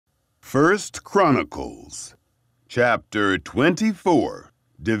First Chronicles, chapter 24,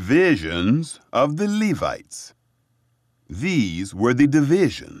 Divisions of the Levites. These were the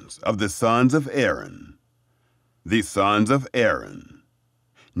divisions of the sons of Aaron. The sons of Aaron: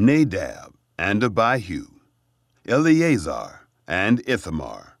 Nadab and Abihu, Eleazar and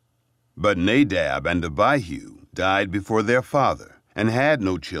Ithamar. But Nadab and Abihu died before their father and had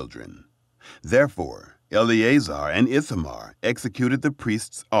no children. Therefore Eleazar and Ithamar executed the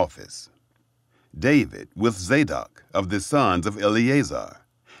priest's office. David with Zadok of the sons of Eleazar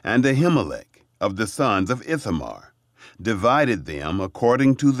and Ahimelech of the sons of Ithamar divided them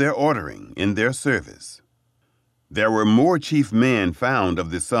according to their ordering in their service. There were more chief men found of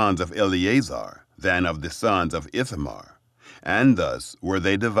the sons of Eleazar than of the sons of Ithamar, and thus were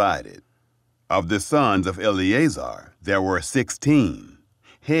they divided. Of the sons of Eleazar there were 16,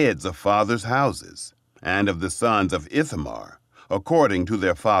 heads of fathers' houses, and of the sons of Ithamar, according to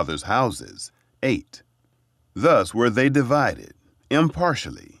their fathers' houses, 8. Thus were they divided,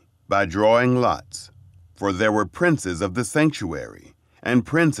 impartially, by drawing lots. For there were princes of the sanctuary, and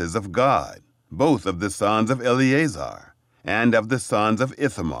princes of God, both of the sons of Eleazar, and of the sons of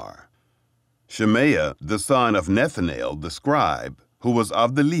Ithamar. Shemaiah, the son of Nethanel, the scribe, who was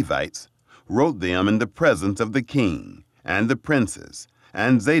of the Levites, wrote them in the presence of the king, and the princes,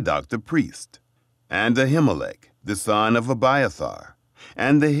 and Zadok the priest, and Ahimelech, the son of Abiathar,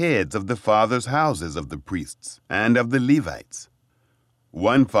 and the heads of the fathers' houses of the priests and of the Levites,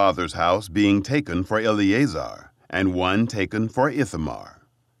 one father's house being taken for Eleazar, and one taken for Ithamar.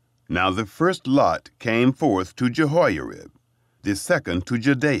 Now the first lot came forth to Jehoiarib, the second to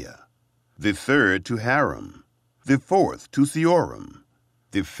Jedaiah, the third to Haram, the fourth to Seoram,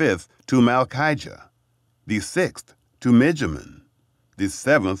 the fifth to Malchijah, the sixth to Mijamin, the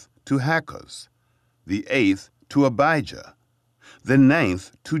seventh to Hakkoz, the eighth to Abijah, the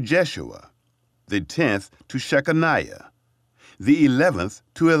ninth to Jeshua, the 10th to Shechaniah, the 11th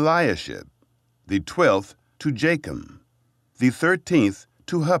to Eliashib, the 12th to Jachim, the 13th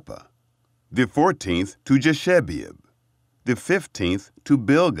to Huppah, the 14th to Jeshebeab, the 15th to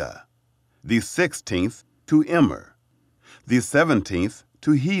Bilgah, the 16th to Immer, the 17th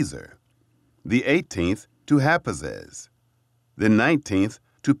to Hezer, the 18th to Haphazez, the 19th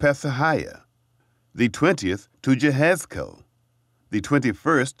to Pethahiah, the 20th to Jehezkel, the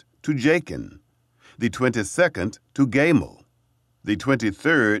 21st to Jachin, the 22nd to Gamal, the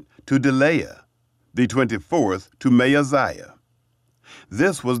 23rd to Delaiah, the 24th to Maaziah.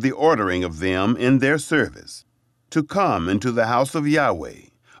 This was the ordering of them in their service, to come into the house of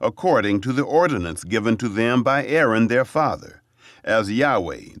Yahweh, according to the ordinance given to them by Aaron their father, as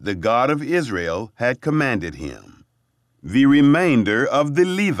Yahweh, the God of Israel, had commanded him. The remainder of the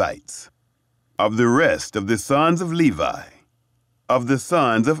Levites. Of the rest of the sons of Levi: of the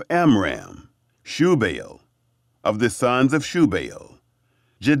sons of Amram, Shubael; of the sons of Shubael,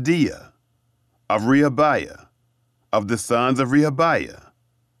 Jediah; of Rehabiah; of the sons of Rehabiah,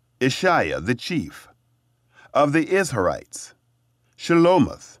 Ishiah the chief; of the Izharites,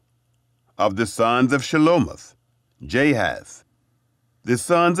 Shelomoth; of the sons of Shelomoth, Jahath; the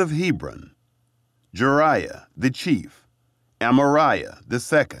sons of Hebron, Jeriah the chief, Amariah the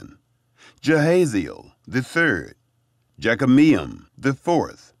second, Jehaziel the third, Jekameam the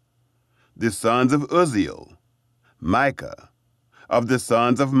fourth; the sons of Uzziel, Micah; of the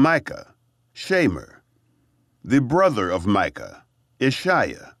sons of Micah, Shemer; the brother of Micah,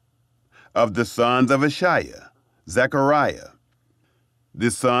 Ishiah; of the sons of Ishiah, Zechariah; the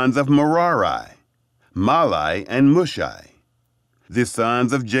sons of Merari, Malai and Mushai; the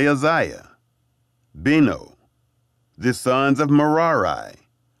sons of Jaaziah, Beno; the sons of Merari,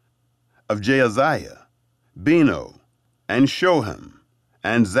 of Jaaziah, Beno, and Shoham,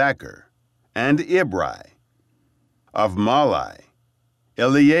 and Zachar, and Ibri; of Malai,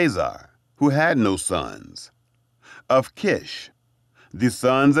 Eleazar, who had no sons; of Kish, the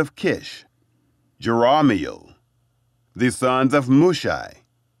sons of Kish, Jerahmeel; the sons of Mushai,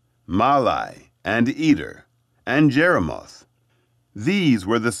 Malai, and Eder, and Jeremoth. These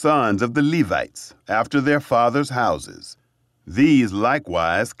were the sons of the Levites after their fathers' houses. These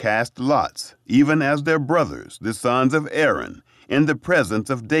likewise cast lots, even as their brothers, the sons of Aaron, in the presence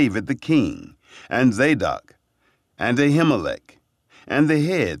of David the king, and Zadok, and Ahimelech, and the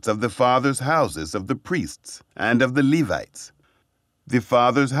heads of the fathers' houses of the priests and of the Levites, the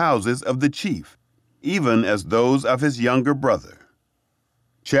fathers' houses of the chief, even as those of his younger brother.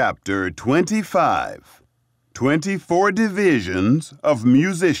 Chapter 25. 24 divisions of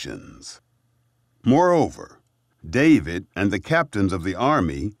musicians. Moreover, David and the captains of the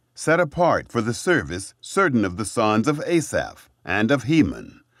army set apart for the service certain of the sons of Asaph and of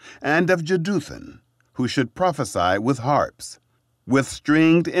Heman, and of Jeduthun, who should prophesy with harps, with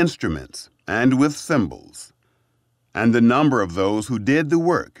stringed instruments, and with cymbals. And the number of those who did the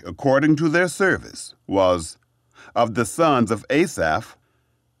work according to their service was, of the sons of Asaph,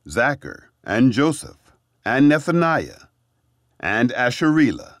 Zachar, and Joseph, and Nethaniah, and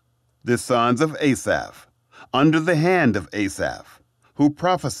Asherelah, the sons of Asaph, under the hand of Asaph, who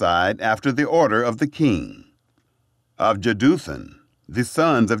prophesied after the order of the king. Of Jeduthun, the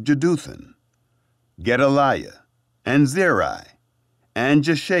sons of Jeduthun, Gedaliah, and Zerai, and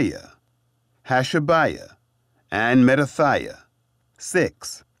Jeshaiah, Hashabiah, and Mattathiah,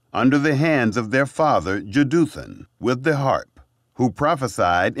 6, under the hands of their father Jeduthun, with the harp, who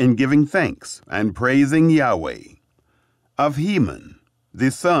prophesied in giving thanks and praising Yahweh. Of Heman, the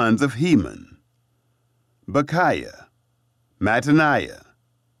sons of Heman, Bechiah, Mattaniah,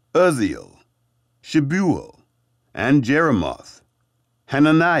 Uzziel, Shebuel, and Jeremoth,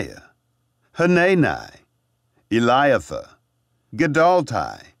 Hananiah, Hanani, Eliathah,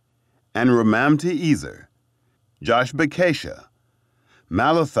 Gedaltai, and Ramamti-Ezer, Joshbekashah,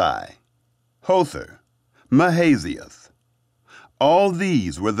 Malathi, Hother, Mahaziath. All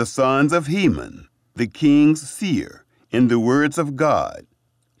these were the sons of Heman, the king's seer, in the words of God,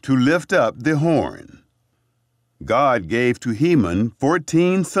 to lift up the horn. God gave to Heman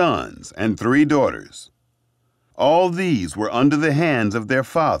 14 sons and 3 daughters. All these were under the hands of their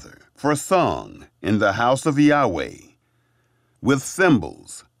father for song in the house of Yahweh, with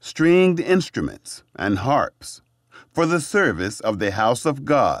cymbals, stringed instruments, and harps, for the service of the house of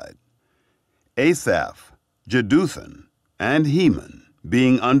God. Asaph, Jeduthun, and Heman,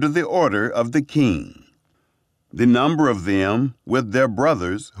 being under the order of the king. The number of them, with their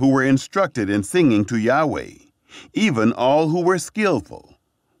brothers who were instructed in singing to Yahweh, even all who were skillful,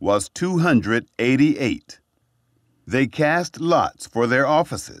 was 288. They cast lots for their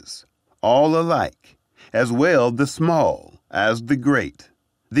offices, all alike, as well the small as the great,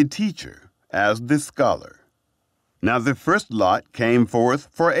 the teacher as the scholar. Now the first lot came forth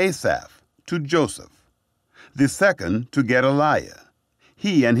for Asaph to Joseph, the second to Gedaliah.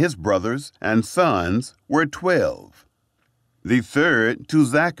 He and his brothers and sons were 12. The third to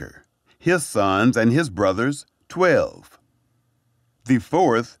Zachar, his sons and his brothers 12. The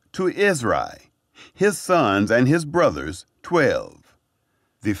fourth to Izri, his sons and his brothers 12.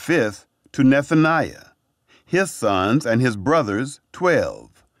 The fifth to Nethaniah, his sons and his brothers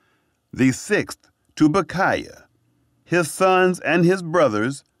 12. The sixth to Bechiah, his sons and his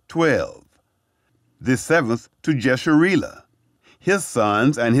brothers 12. The seventh to Jeshurela, his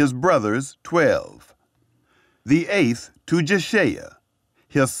sons and his brothers 12. The eighth to Jeshaiah,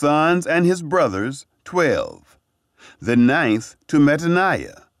 his sons and his brothers 12. The ninth to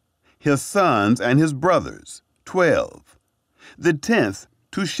Mattaniah, his sons and his brothers 12. The 10th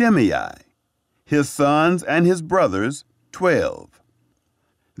to Shimei, his sons and his brothers 12.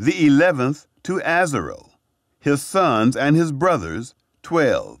 The 11th to Azarel, his sons and his brothers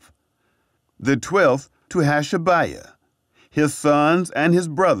 12. The 12th to Hashabiah, his sons and his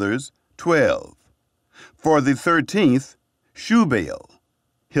brothers 12. For the 13th, Shubael,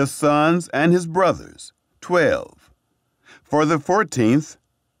 his sons and his brothers 12. For the 14th,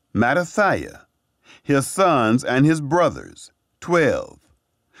 Mattathiah, his sons and his brothers 12.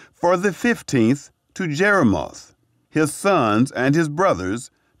 For the 15th, to Jeremoth, his sons and his brothers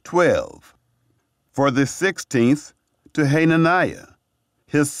 12. For the 16th, to Hananiah,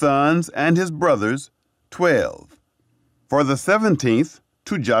 his sons and his brothers 12. For the 17th,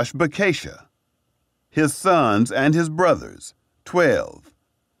 to Joshbekashah, his sons and his brothers 12.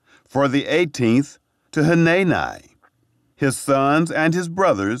 For the 18th, to Hanani, his sons and his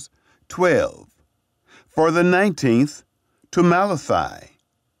brothers 12. For the 19th, to Malathi,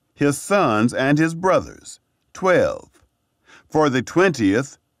 his sons and his brothers 12. For the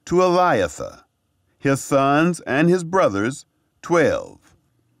 20th, to Eliathah, his sons and his brothers 12.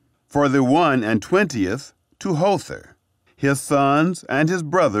 For the 21st, to Hother, his sons and his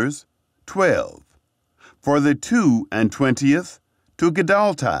brothers 12. For the 22nd, to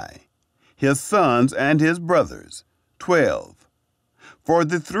Gedaltai, his sons and his brothers 12. For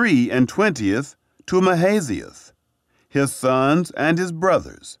the 23rd, to Mahaziath, his sons and his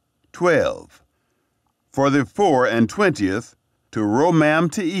brothers 12. For the 24th, to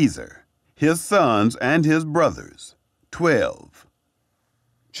Romamti-Ezer, his sons and his brothers 12.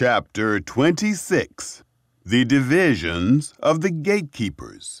 Chapter 26. The divisions of the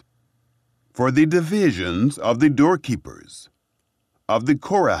gatekeepers. For the divisions of the doorkeepers, of the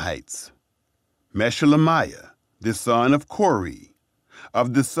Korahites, Meshelemiah, the son of Kori,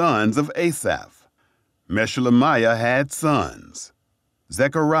 of the sons of Asaph. Meshelemiah had sons,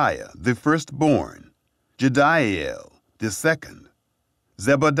 Zechariah the firstborn, Jediael the second,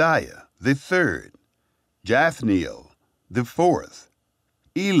 Zebadiah the third, Jathniel the fourth,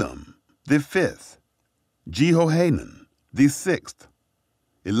 Elam the fifth, Jehohanan the sixth,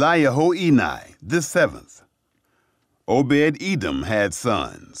 Eliahoenai the seventh. Obed-Edom had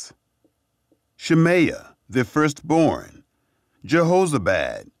sons: Shemaiah the firstborn,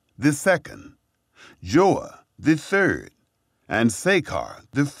 Jehozabad the second, Joah the third, and Sakar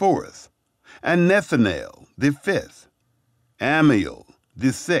the fourth, and Nethanel the fifth, Amiel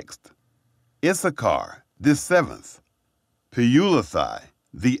the sixth, Issachar the seventh, Peulethai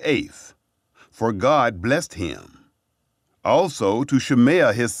the eighth, for God blessed him. Also to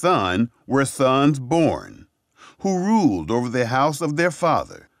Shemaiah his son were sons born, who ruled over the house of their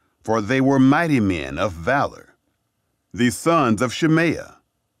father, for they were mighty men of valor. The sons of Shemaiah: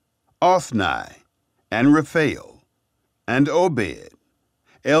 Othni, and Raphael, and Obed,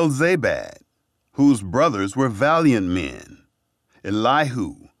 Elzabad, whose brothers were valiant men,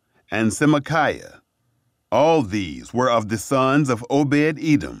 Elihu, and Semachiah. All these were of the sons of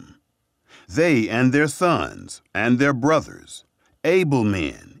Obed-Edom. They and their sons and their brothers, able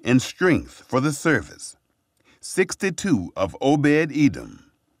men in strength for the service, 62 of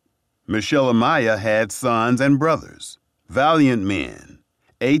Obed-Edom. Meshelemiah had sons and brothers, valiant men,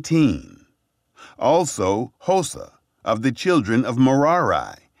 18. Also Hosa of the children of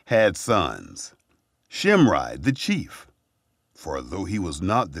Merari had sons, Shimri the chief. For though he was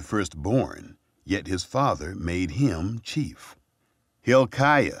not the firstborn, yet his father made him chief.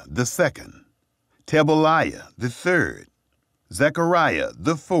 Hilkiah the second, Tebaliah the third, Zechariah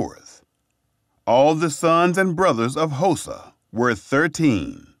the fourth. All the sons and brothers of Hosa were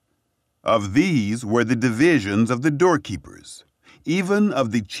 13. Of these were the divisions of the doorkeepers, even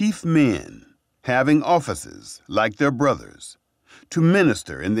of the chief men, having offices like their brothers, to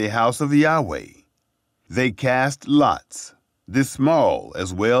minister in the house of Yahweh. They cast lots, the small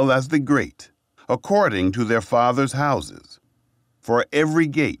as well as the great, according to their fathers' houses. For every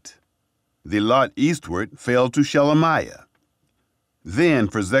gate, the lot eastward fell to Shelemiah. Then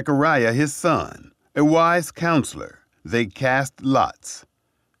for Zechariah his son, a wise counselor, they cast lots,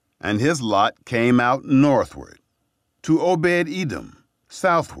 and his lot came out northward, to Obed-Edom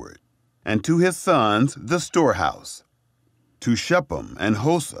southward, and to his sons the storehouse, to Shuppim and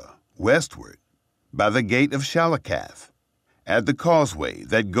Hosa westward, by the gate of Shalakath, at the causeway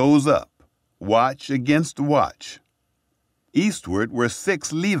that goes up, watch against watch. Eastward were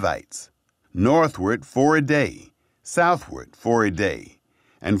 6 Levites, northward 4 a day, southward 4 a day,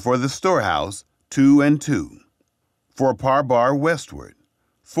 and for the storehouse 2 and 2. For Parbar westward,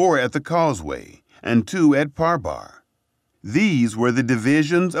 4 at the causeway, and 2 at Parbar. These were the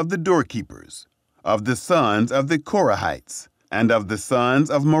divisions of the doorkeepers, of the sons of the Korahites, and of the sons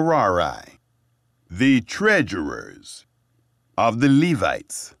of Merari. The treasurers of the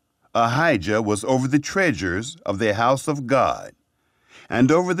Levites: Ahijah was over the treasures of the house of God,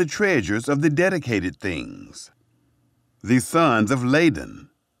 and over the treasures of the dedicated things. The sons of Ladan,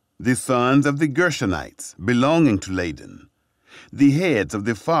 the sons of the Gershonites belonging to Ladan, the heads of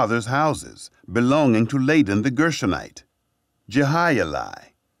the fathers' houses belonging to Ladan the Gershonite,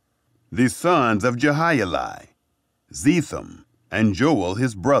 Jehieli. The sons of Jehieli: Zetham and Joel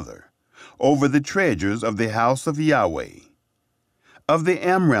his brother, over the treasures of the house of Yahweh. Of the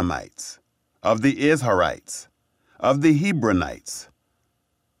Amramites, of the Izharites, of the Hebronites,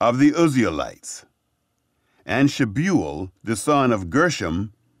 of the Uzzielites. And Shebuel, the son of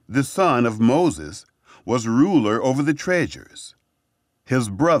Gershom, the son of Moses, was ruler over the treasures. His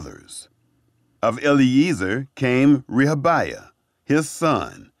brothers: of Eliezer came Rehabiah, his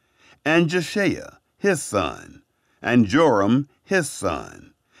son, and Jeshaiah, his son, and Joram, his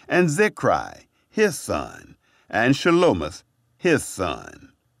son, and Zechri, his son, and Shelomoth, his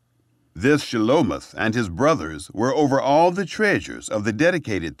son. This Shelomoth and his brothers were over all the treasures of the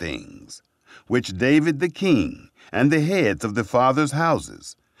dedicated things, which David the king, and the heads of the fathers'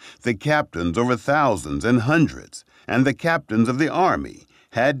 houses, the captains over thousands and hundreds, and the captains of the army,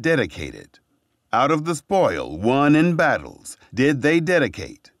 had dedicated. Out of the spoil won in battles did they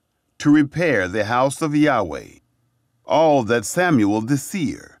dedicate, to repair the house of Yahweh, all that Samuel the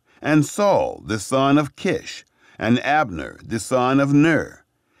seer, and Saul the son of Kish, and Abner the son of Ner,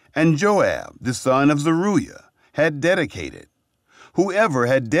 and Joab the son of Zeruiah had dedicated. Whoever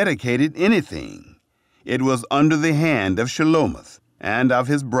had dedicated anything, it was under the hand of Shelomoth and of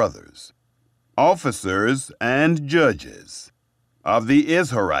his brothers. Officers and judges of the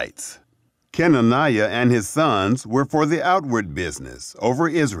Izharites: Kenaniah and his sons were for the outward business over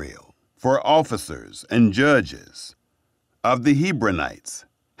Israel, for officers and judges. Of the Hebronites,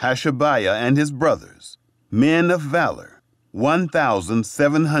 Hashabiah and his brothers, men of valor,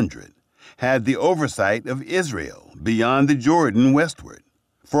 1,700, had the oversight of Israel beyond the Jordan westward,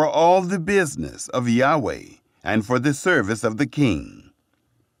 for all the business of Yahweh and for the service of the king.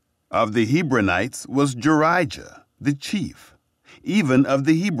 Of the Hebronites was Jerijah, the chief, even of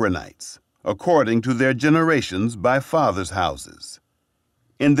the Hebronites, according to their generations by fathers' houses.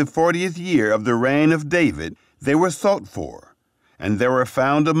 In the 40th year of the reign of David they were sought for, and there were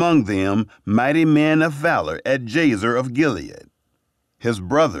found among them mighty men of valor at Jazer of Gilead. His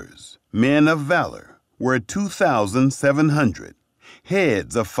brothers, men of valor, were 2,700,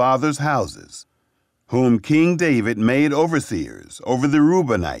 heads of fathers' houses, whom King David made overseers over the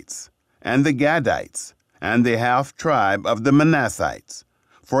Reubenites, and the Gadites, and the half-tribe of the Manassites,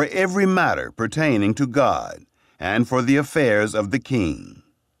 for every matter pertaining to God, and for the affairs of the king.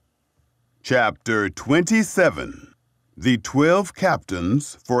 Chapter 27. The 12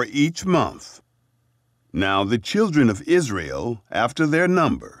 captains for each month. Now the children of Israel, after their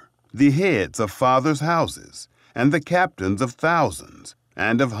number, the heads of fathers' houses, and the captains of thousands,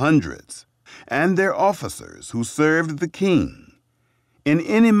 and of hundreds, and their officers who served the king, in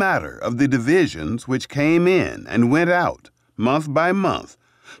any matter of the divisions which came in and went out, month by month,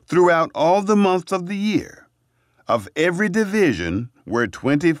 throughout all the months of the year, of every division were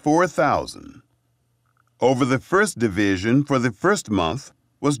 24,000. Over the first division for the first month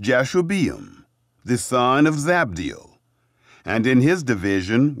was Jashubeam, the son of Zabdiel, and in his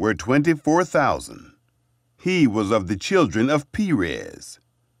division were 24,000. He was of the children of Perez,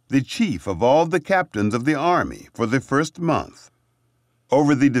 the chief of all the captains of the army for the first month.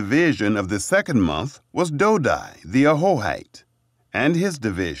 Over the division of the second month was Dodai the Ahohite, and his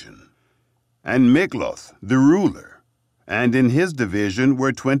division, and Mikloth the ruler, and in his division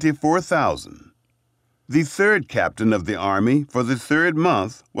were 24,000. The third captain of the army for the third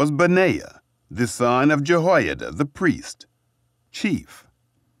month was Benaiah, the son of Jehoiada the priest, chief,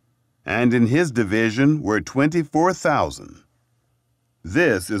 and in his division were 24,000.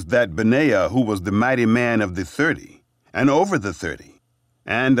 This is that Benaiah who was the mighty man of the 30, and over the 30,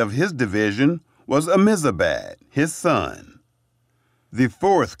 and of his division was Ammizabad, his son. The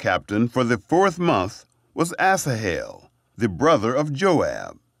fourth captain for the fourth month was Asahel, the brother of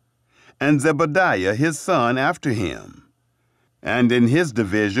Joab, and Zebadiah his son after him, and in his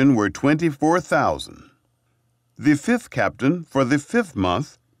division were 24,000. The fifth captain for the fifth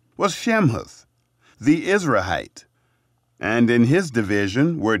month was Shamhuth, the Izrahite, and in his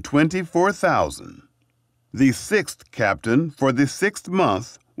division were 24,000. The sixth captain for the sixth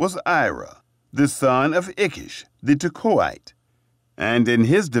month was Ira, the son of Ikish, the Tekoite, and in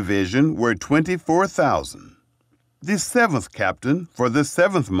his division were 24,000. The seventh captain for the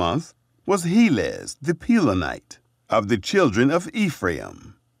seventh month was Helez, the Pelonite, of the children of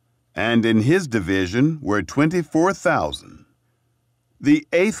Ephraim, and in his division were 24,000. The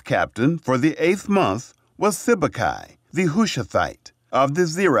eighth captain for the eighth month was Sibbecai, the Hushathite, of the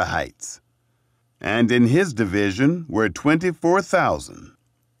Zerahites, and in his division were 24,000.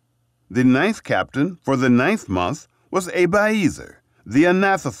 The ninth captain for the ninth month was Abiezer, the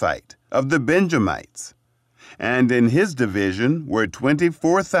Anathothite, of the Benjamites, and in his division were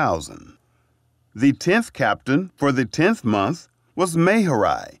 24,000. The 10th captain for the 10th month was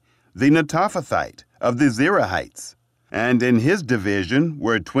Maharai, the Netophathite, of the Zerahites, and in his division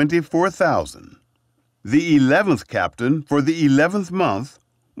were 24,000. The 11th captain for the 11th month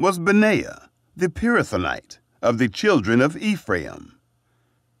was Benaiah, the Pirathonite, of the children of Ephraim,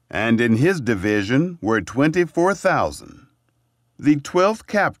 and in his division were 24,000. The 12th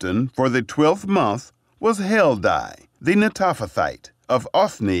captain for the 12th month was Heldai, the Netophathite, of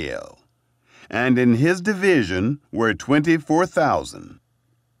Othniel, and in his division were 24,000.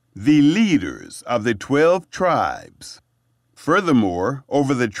 The leaders of the 12 tribes. Furthermore,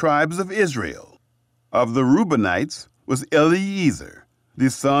 over the tribes of Israel, of the Reubenites was Eliezer,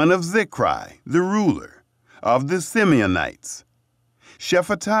 the son of Zichri, the ruler, of the Simeonites,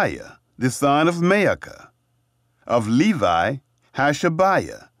 Shephatiah, the son of Maacah, of Levi,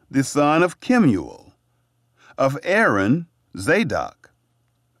 Hashabiah, the son of Kemuel, of Aaron, Zadok,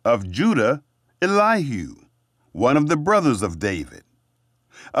 of Judah, Elihu, one of the brothers of David,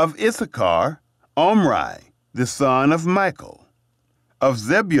 of Issachar, Omri, the son of Michael, of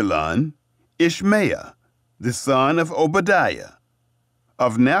Zebulun, Ishmael, the son of Obadiah,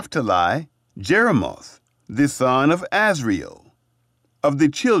 of Naphtali, Jeremoth, the son of Azriel, of the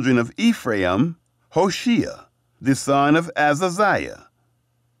children of Ephraim, Hoshea, the son of Azaziah,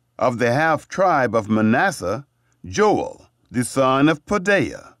 of the half-tribe of Manasseh, Joel, the son of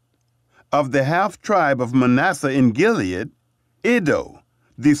Pedaiah, Of the half-tribe of Manasseh in Gilead, Iddo,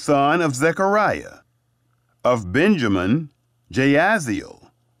 the son of Zechariah. Of Benjamin, Jaasiel,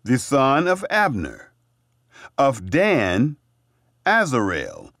 the son of Abner. Of Dan,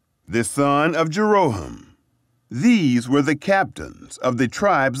 Azarel, the son of Jeroham. These were the captains of the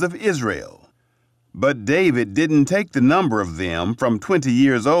tribes of Israel. But David didn't take the number of them from 20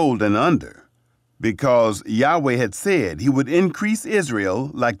 years old and under, because Yahweh had said he would increase Israel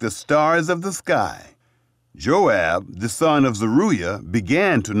like the stars of the sky. Joab, the son of Zeruiah,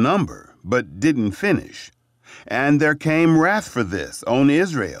 began to number, but didn't finish, and there came wrath for this on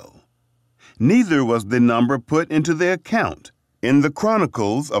Israel. Neither was the number put into the account in the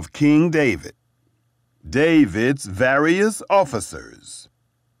Chronicles of King David. David's various officers.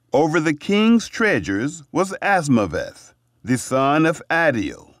 Over the king's treasures was Asmaveth, the son of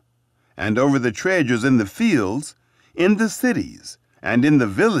Adiel, and over the treasures in the fields, in the cities, and in the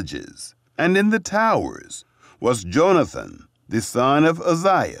villages, and in the towers, was Jonathan, the son of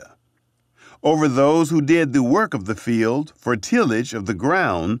Uzziah. Over those who did the work of the field for tillage of the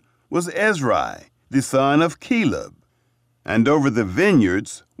ground was Ezrai, the son of Caleb, and over the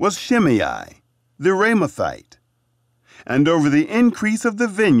vineyards was Shimei, the Ramathite. And over the increase of the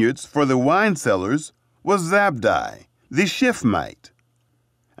vineyards for the wine cellars was Zabdi, the Shifmite.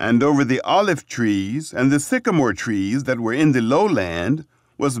 And over the olive trees and the sycamore trees that were in the lowland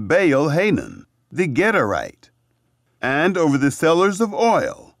was Baal-Hanan, the Gederite. And over the cellars of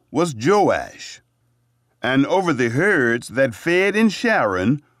oil was Joash. And over the herds that fed in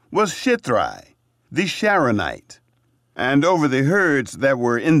Sharon was Shithrai, the Sharonite. And over the herds that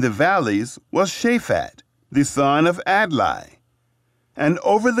were in the valleys was Shaphat, the son of Adlai. And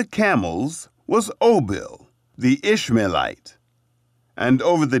over the camels was Obil, the Ishmaelite. And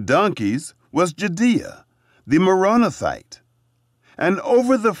over the donkeys was Jediah, the Meronothite. And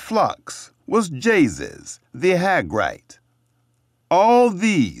over the flocks was Jaziz, the Hagrite. All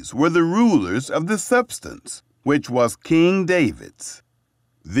these were the rulers of the substance, which was King David's.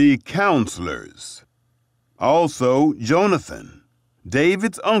 The counselors. Also Jonathan,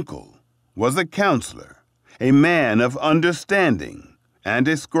 David's uncle, was a counselor, a man of understanding, and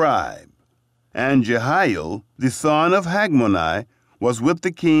a scribe. And Jehiel, the son of Hagmoni, was with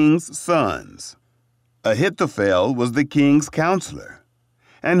the king's sons. Ahithophel was the king's counselor,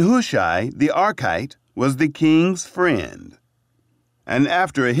 and Hushai the Archite was the king's friend. And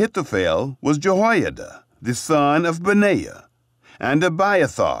after Ahithophel was Jehoiada, the son of Benaiah, and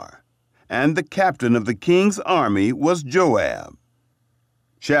Abiathar, and the captain of the king's army was Joab.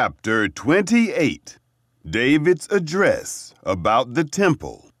 Chapter 28. David's address about the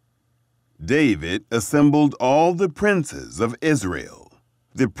temple. David assembled all the princes of Israel,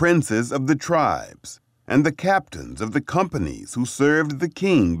 the princes of the tribes, and the captains of the companies who served the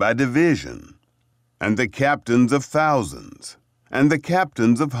king by division, and the captains of thousands, and the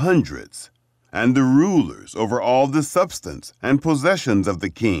captains of hundreds, and the rulers over all the substance and possessions of the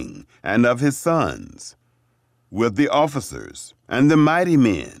king and of his sons, with the officers and the mighty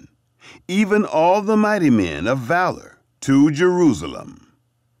men, even all the mighty men of valor, to Jerusalem.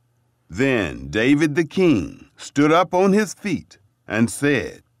 Then David the king stood up on his feet and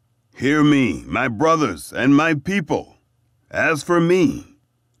said, "Hear me, my brothers and my people. As for me,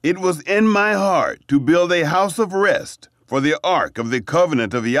 it was in my heart to build a house of rest for the ark of the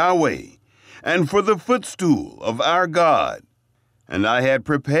covenant of Yahweh, and for the footstool of our God. And I had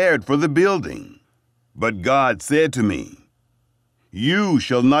prepared for the building. But God said to me, 'You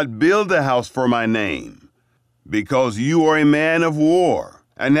shall not build a house for my name, because you are a man of war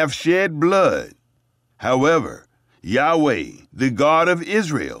and have shed blood.' However, Yahweh, the God of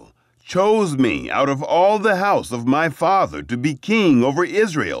Israel, chose me out of all the house of my father to be king over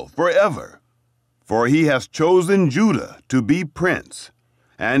Israel forever. For he has chosen Judah to be prince,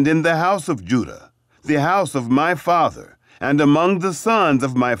 and in the house of Judah, the house of my father, and among the sons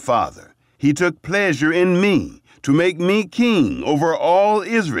of my father, he took pleasure in me, to make me king over all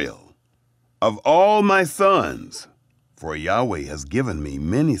Israel. Of all my sons, for Yahweh has given me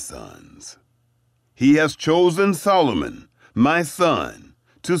many sons, he has chosen Solomon, my son,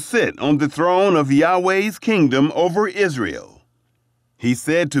 to sit on the throne of Yahweh's kingdom over Israel. He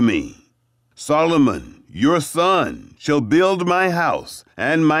said to me, 'Solomon, your son, shall build my house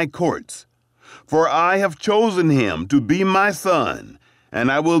and my courts, for I have chosen him to be my son,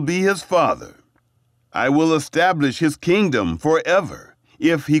 and I will be his father. I will establish his kingdom forever,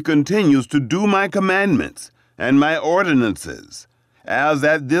 if he continues to do my commandments and my ordinances, as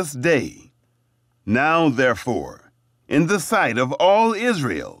at this day. Now, therefore, in the sight of all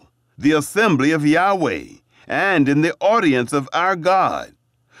Israel, the assembly of Yahweh, and in the audience of our God,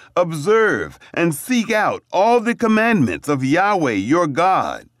 observe and seek out all the commandments of Yahweh your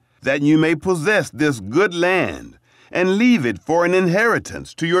God, that you may possess this good land and leave it for an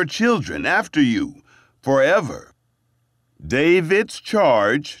inheritance to your children after you forever. David's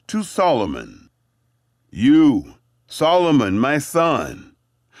charge to Solomon. You, Solomon, my son,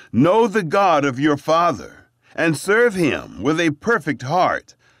 know the God of your father, and serve him with a perfect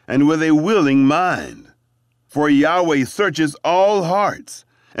heart and with a willing mind. For Yahweh searches all hearts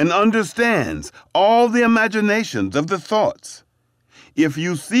and understands all the imaginations of the thoughts. If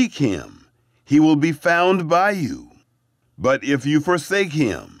you seek him, he will be found by you. But if you forsake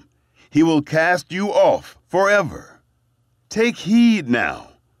him, he will cast you off forever. Take heed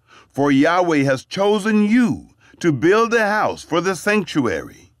now, for Yahweh has chosen you to build a house for the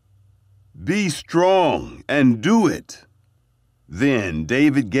sanctuary. Be strong and do it. Then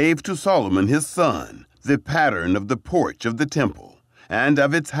David gave to Solomon his son the pattern of the porch of the temple, and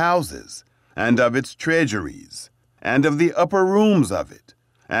of its houses, and of its treasuries, and of the upper rooms of it,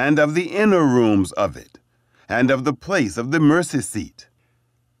 and of the inner rooms of it, and of the place of the mercy seat,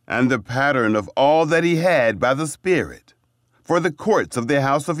 and the pattern of all that he had by the Spirit, for the courts of the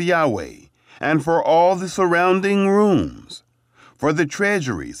house of Yahweh, and for all the surrounding rooms, for the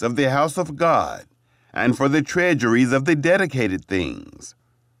treasuries of the house of God, and for the treasuries of the dedicated things,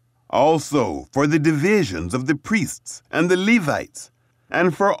 also for the divisions of the priests and the Levites,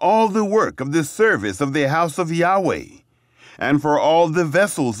 and for all the work of the service of the house of Yahweh, and for all the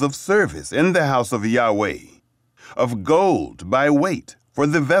vessels of service in the house of Yahweh, of gold by weight for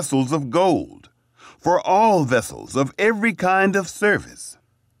the vessels of gold, for all vessels of every kind of service,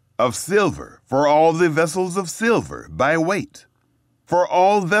 of silver for all the vessels of silver by weight, for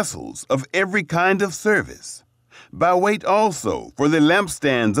all vessels of every kind of service, by weight also for the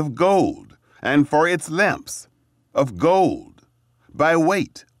lampstands of gold, and for its lamps, of gold, by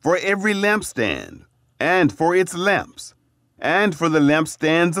weight for every lampstand, and for its lamps, and for the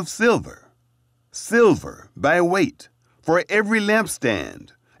lampstands of silver, silver by weight for every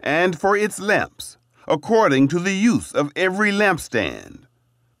lampstand, and for its lamps, according to the use of every lampstand,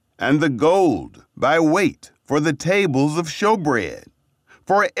 and the gold by weight for the tables of showbread,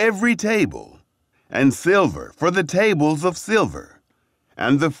 for every table, and silver for the tables of silver,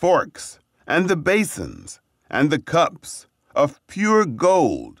 and the forks, and the basins, and the cups of pure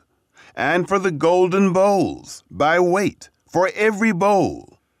gold, and for the golden bowls by weight for every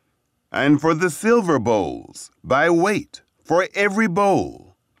bowl, and for the silver bowls by weight for every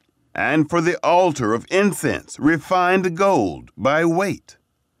bowl, and for the altar of incense refined gold by weight,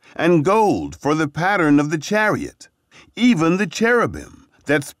 and gold for the pattern of the chariot, even the cherubim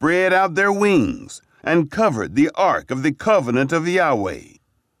that spread out their wings and covered the ark of the covenant of Yahweh.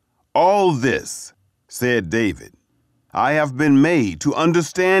 All this, said David, I have been made to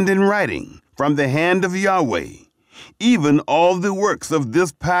understand in writing from the hand of Yahweh, even all the works of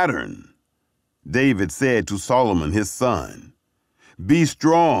this pattern. David said to Solomon his son, Be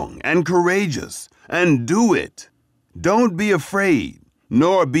strong and courageous, and do it. Don't be afraid,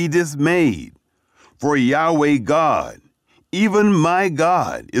 nor be dismayed, for Yahweh God, even my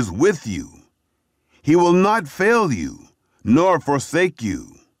God, is with you. He will not fail you, nor forsake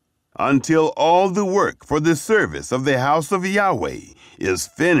you, until all the work for the service of the house of Yahweh is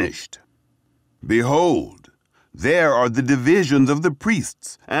finished. Behold, there are the divisions of the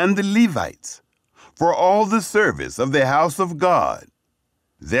priests and the Levites, for all the service of the house of God.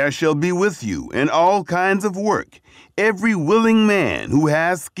 There shall be with you in all kinds of work every willing man who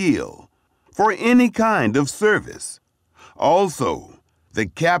has skill, for any kind of service. Also, the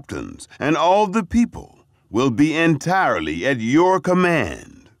captains and all the people will be entirely at your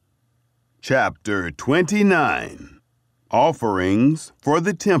command. Chapter 29. Offerings for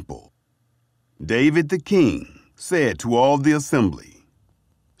the Temple. David the king said to all the assembly,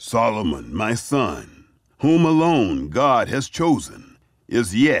 Solomon, my son, whom alone God has chosen,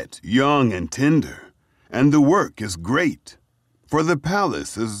 is yet young and tender, and the work is great. For the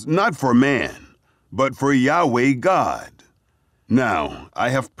palace is not for man, but for Yahweh God. Now I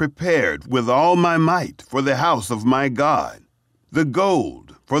have prepared with all my might for the house of my God, the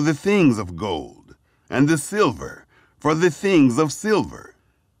gold for the things of gold, and the silver for the things of silver,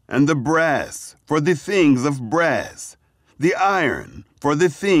 and the brass for the things of brass, the iron for the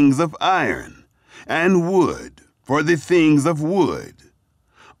things of iron, and wood for the things of wood,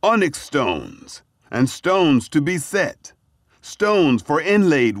 onyx stones, and stones to be set, stones for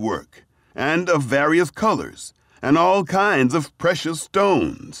inlaid work, and of various colors, and all kinds of precious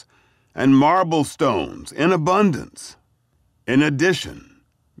stones, and marble stones in abundance. In addition,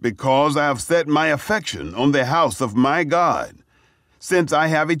 because I have set my affection on the house of my God, since I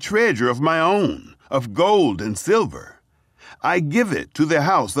have a treasure of my own, of gold and silver. I give it to the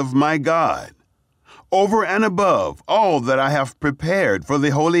house of my God, over and above all that I have prepared for the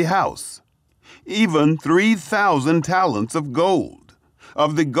holy house, even 3,000 talents of gold,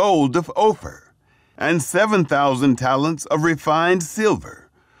 of the gold of Ophir, and 7,000 talents of refined silver,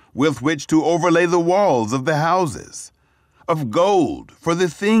 with which to overlay the walls of the houses, of gold for the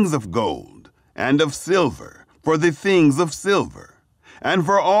things of gold, and of silver for the things of silver, and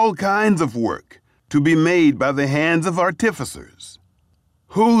for all kinds of work to be made by the hands of artificers.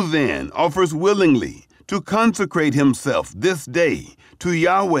 Who then offers willingly to consecrate himself this day to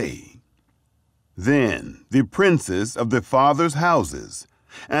Yahweh? Then the princes of the fathers' houses,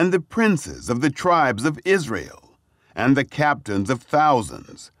 and the princes of the tribes of Israel, and the captains of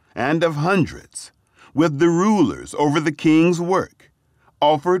thousands and of hundreds, with the rulers over the king's work,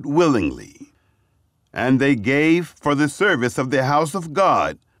 offered willingly. And they gave for the service of the house of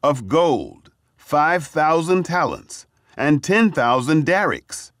God of gold 5,000 talents, and 10,000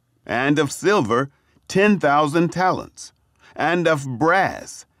 darics, and of silver 10,000 talents, and of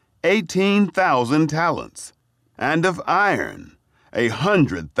brass 18,000 talents, and of iron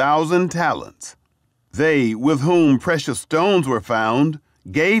 100,000 talents. They with whom precious stones were found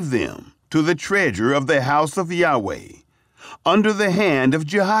gave them to the treasure of the house of Yahweh, under the hand of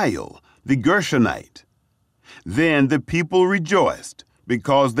Jehiel the Gershonite. Then the people rejoiced,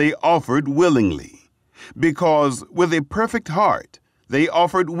 because they offered willingly, because with a perfect heart they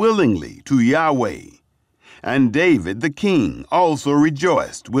offered willingly to Yahweh. And David the king also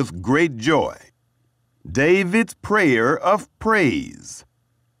rejoiced with great joy. David's prayer of praise.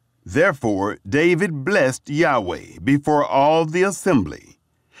 Therefore David blessed Yahweh before all the assembly.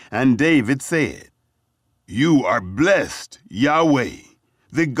 And David said, "You are blessed, Yahweh,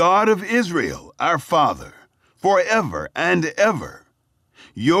 the God of Israel, our Father, forever and ever.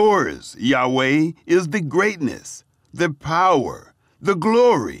 Yours, Yahweh, is the greatness, the power, the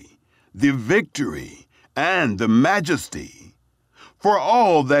glory, the victory, and the majesty. For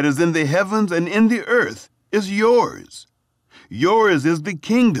all that is in the heavens and in the earth is yours. Yours is the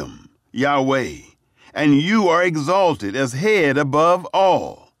kingdom, Yahweh, and you are exalted as head above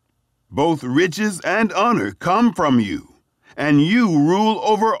all. Both riches and honor come from you, and you rule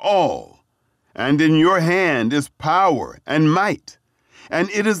over all. And in your hand is power and might, and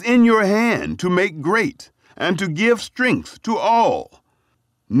it is in your hand to make great and to give strength to all.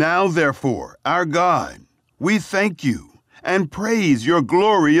 Now, therefore, our God, we thank you and praise your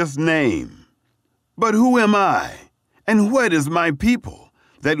glorious name. But who am I, and what is my people,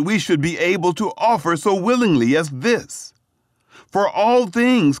 that we should be able to offer so willingly as this? For all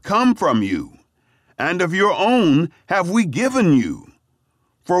things come from you, and of your own have we given you.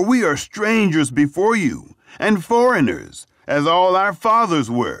 For we are strangers before you, and foreigners, as all our fathers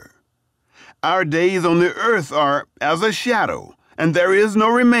were. Our days on the earth are as a shadow, and there is no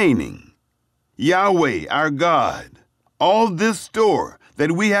remaining. Yahweh, our God, all this store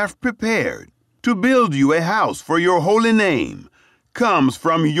that we have prepared to build you a house for your holy name comes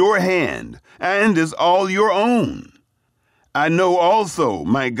from your hand and is all your own. I know also,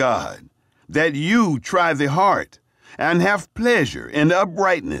 my God, that you try the heart and have pleasure in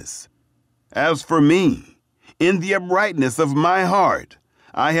uprightness. As for me, in the uprightness of my heart,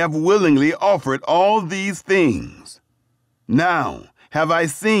 I have willingly offered all these things. Now have I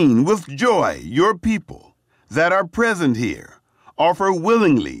seen with joy your people that are present here offer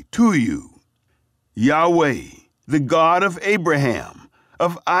willingly to you. Yahweh, the God of Abraham,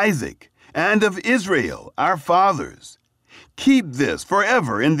 of Isaac, and of Israel, our fathers, keep this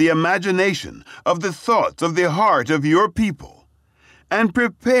forever in the imagination of the thoughts of the heart of your people, and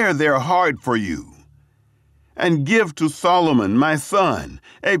prepare their heart for you. And give to Solomon, my son,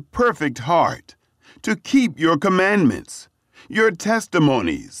 a perfect heart, to keep your commandments, your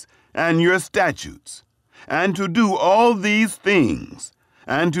testimonies, and your statutes, and to do all these things,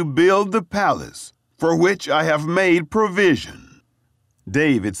 and to build the palace for which I have made provision."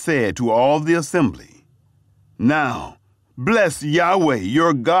 David said to all the assembly, "Now bless Yahweh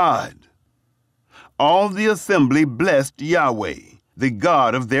your God." All the assembly blessed Yahweh, the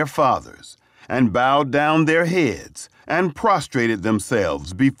God of their fathers, and bowed down their heads and prostrated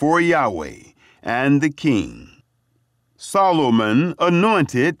themselves before Yahweh and the king. Solomon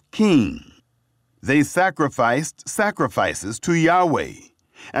anointed king. They sacrificed sacrifices to Yahweh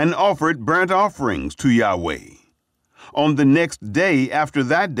and offered burnt offerings to Yahweh. On the next day after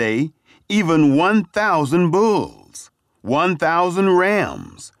that day, even 1,000 bulls, 1,000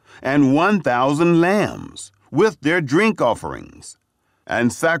 rams, and 1,000 lambs, with their drink offerings,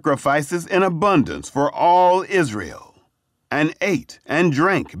 and sacrifices in abundance for all Israel. and ate and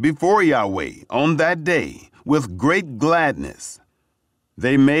drank before Yahweh on that day with great gladness.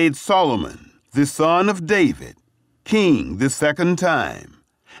 They made Solomon, the son of David, king the second time,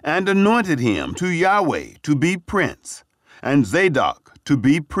 and anointed him to Yahweh to be prince, and Zadok to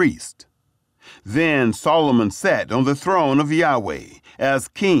be priest. Then Solomon sat on the throne of Yahweh as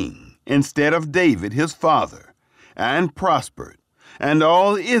king instead of David his father, and prospered, and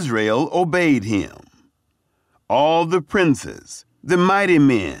all Israel obeyed him. All the princes, the mighty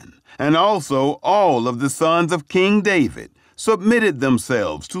men, and also all of the sons of King David submitted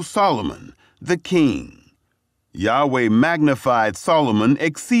themselves to Solomon, the king. Yahweh magnified Solomon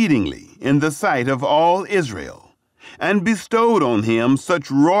exceedingly in the sight of all Israel, and bestowed on him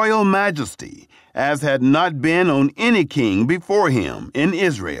such royal majesty as had not been on any king before him in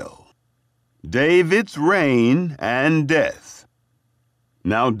Israel. David's reign and death.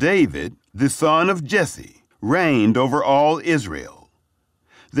 Now David, the son of Jesse, reigned over all Israel.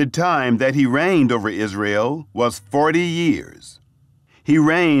 The time that he reigned over Israel was 40 years. He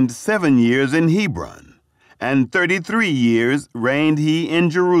reigned 7 years in Hebron, and 33 years reigned he in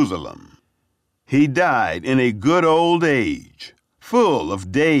Jerusalem. He died in a good old age, full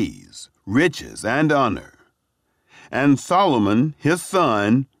of days, riches, and honor. And Solomon, his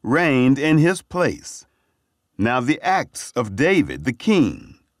son, reigned in his place. Now the acts of David the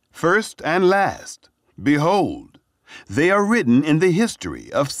king, first and last, behold, they are written in the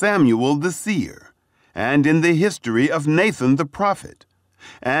history of Samuel the seer, and in the history of Nathan the prophet,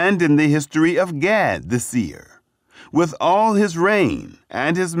 and in the history of Gad the seer, with all his reign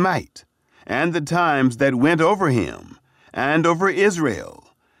and his might, and the times that went over him, and over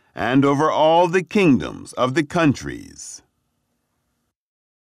Israel, and over all the kingdoms of the countries.